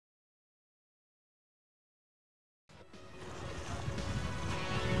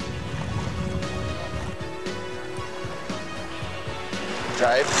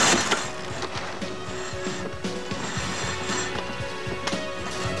Drive.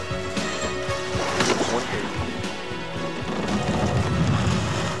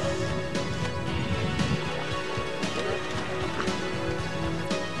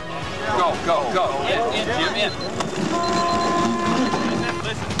 Go. In, Jim, in.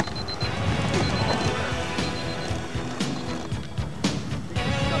 Listen.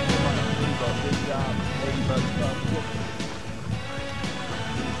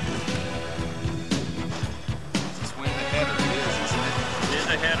 This wing the header, it is, isn't it? It is a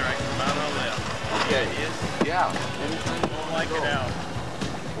header, I come out on left. Okay. It is. Yeah. Anytime you Don't like it out.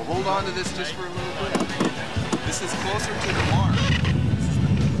 We'll hold on to this just for a little bit. This is closer to the mark.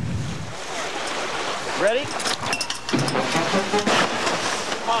 Ready? Come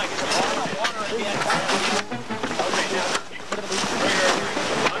on, get the ball on water again. Okay, now.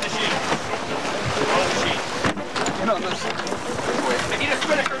 On the sheet. On the sheet. Get on this. I need a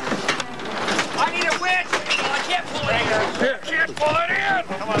spinnaker. I need a winch. I can't pull it in. Can't pull it in.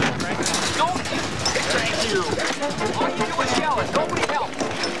 Come on, Frank. Don't. Thank you. All you do is yell it. Nobody helps.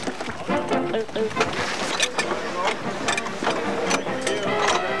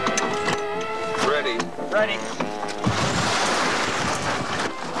 Ready. Ready.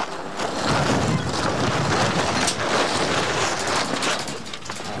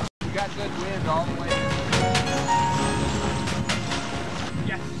 You got good wind all the way.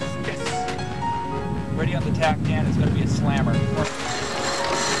 Yes. Ready on the tack, Dan. It's going to be a slammer.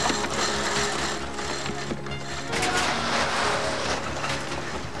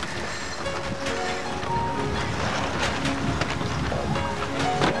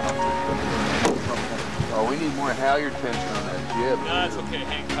 Oh, we need more halyard tension on that jib. No, it's okay.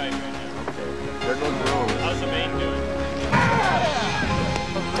 Hang tight right now. Okay. There goes the road. How's the main doing?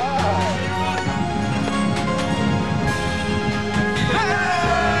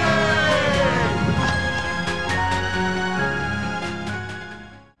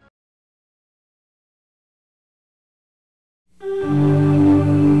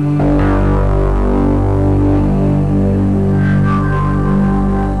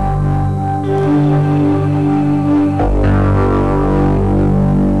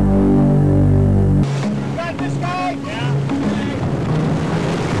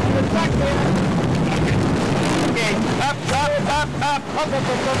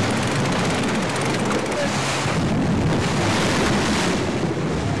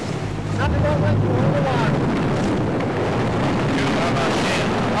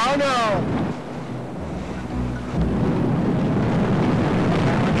 Oh no!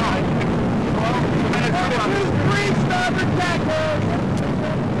 Three starboard tackles!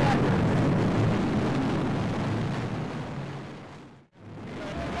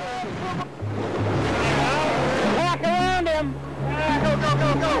 Walk around him! Go!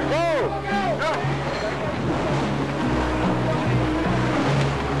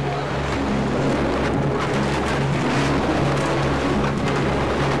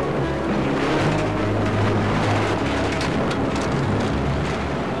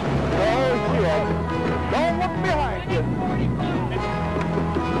 Don't look behind you.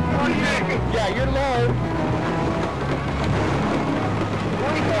 Yeah, you're low.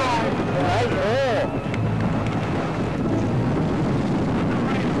 25. Right. Oh.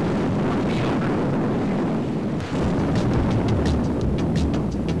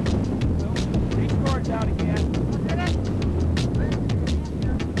 These cords out again.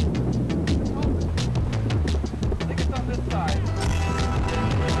 I think it's on this side.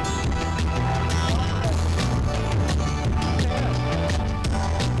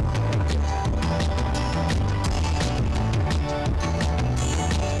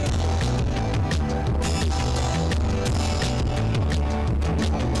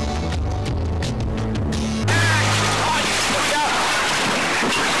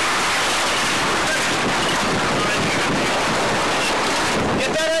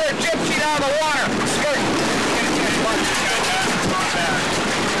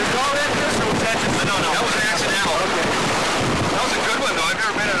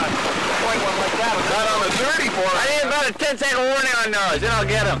 Not on the 34. I need about a 10-second warning on those, then I'll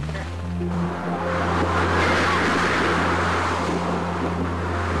get them.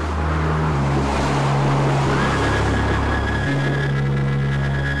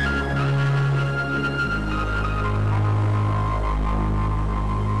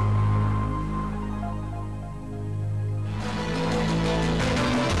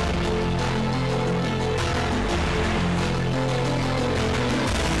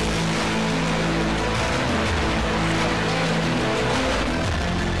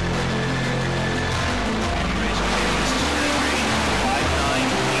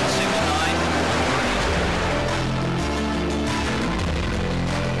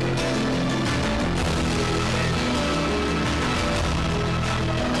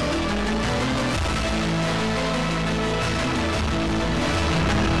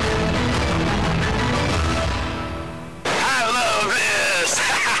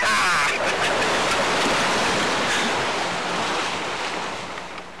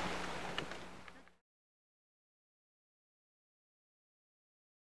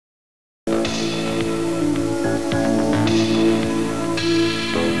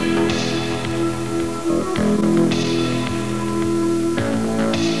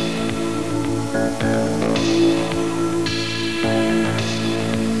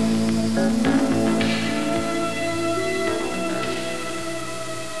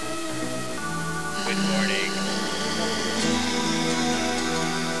 Good morning.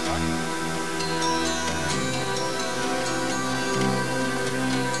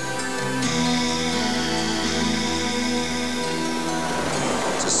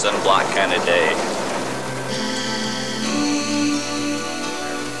 It's a sunblock kind of day.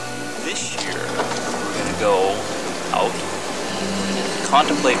 This year, we're going to go out,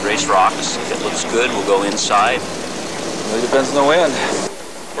 contemplate race rocks. If it looks good, we'll go inside. Really depends on the wind.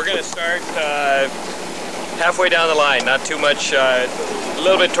 We're going to start halfway down the line, not too much, a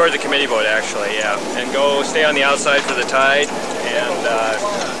little bit toward the committee boat actually, yeah. And go stay on the outside for the tide,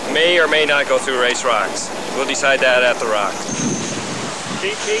 and may or may not go through race rocks. We'll decide that at the rock.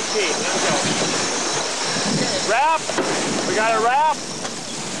 Cheat, let's go. Wrap, we got a wrap.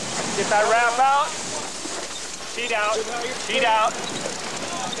 Get that wrap out. Cheat out, cheat out,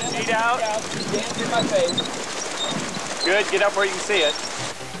 cheat out. Dance in my face. Good, get up where you can see it.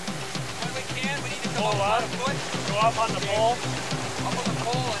 When we can, we need to come Pull up up, on a foot. go up on the pole. Up on the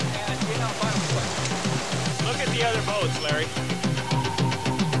pole and get out by a foot. Look at the other boats, Larry.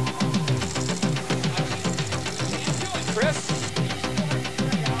 Chris?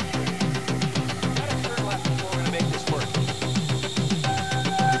 Turn left before we're going to make this work.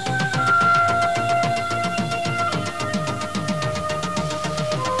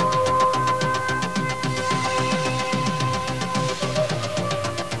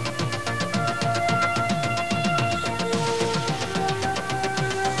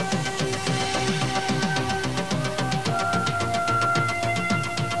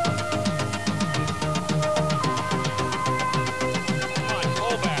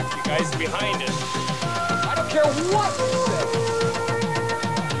 Guys behind us. I don't care what you say.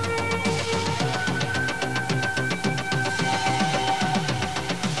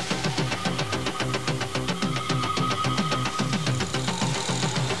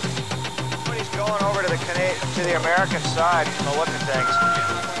 Somebody's going over to the American side from the look of things.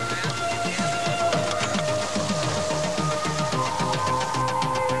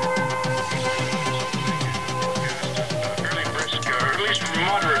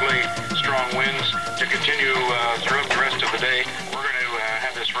 Moderately strong winds to continue throughout the rest of the day. We're going to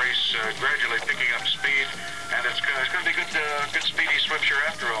have this race gradually picking up speed, and it's going to be good speedy swifter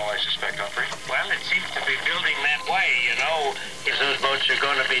after all, I suspect, Humphrey. Well, it seems to be building that way, you know. If those boats are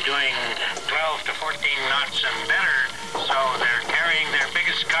going to be doing 12 to 14 knots and better, so they're carrying their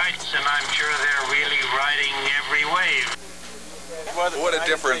biggest kites, and I'm sure they're really riding every wave. What a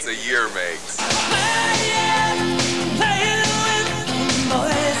difference a year makes.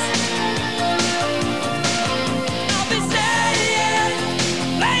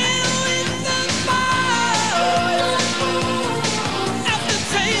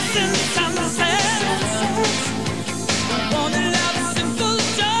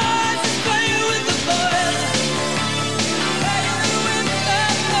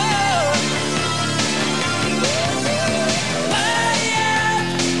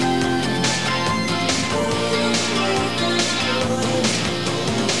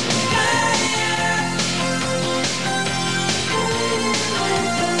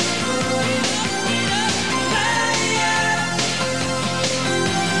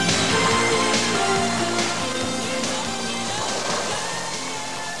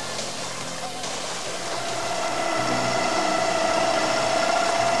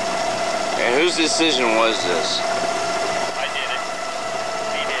 Whose decision was this? I did it.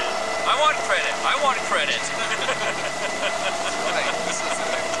 He did it. I want credit. I want credit. Right, this is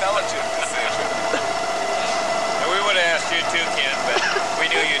an intelligent decision. And we would have asked you too, Ken, but we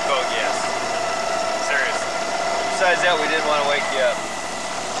knew you'd vote yes. Seriously. Besides that, we didn't want to wake you up.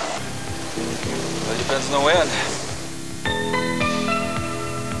 Really depends on the wind.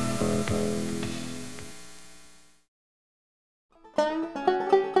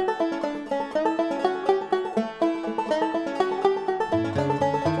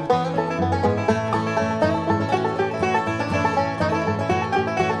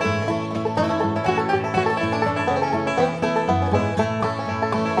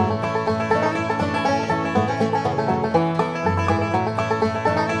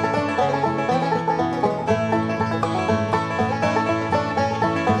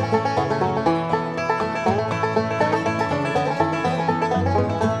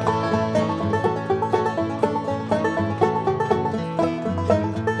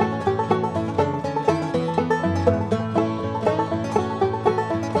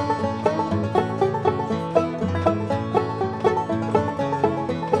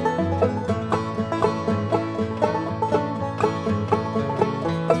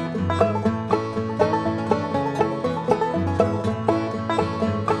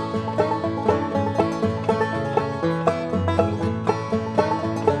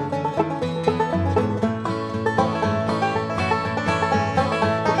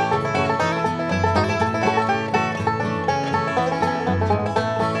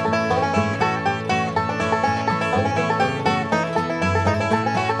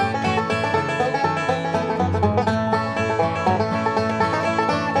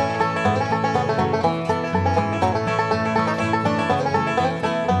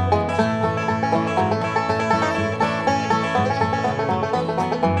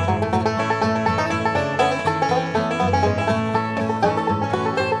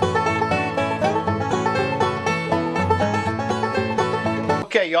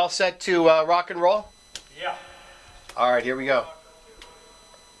 Okay, you all set to rock and roll? Yeah. All right, here we go.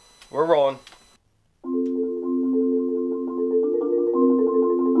 We're rolling.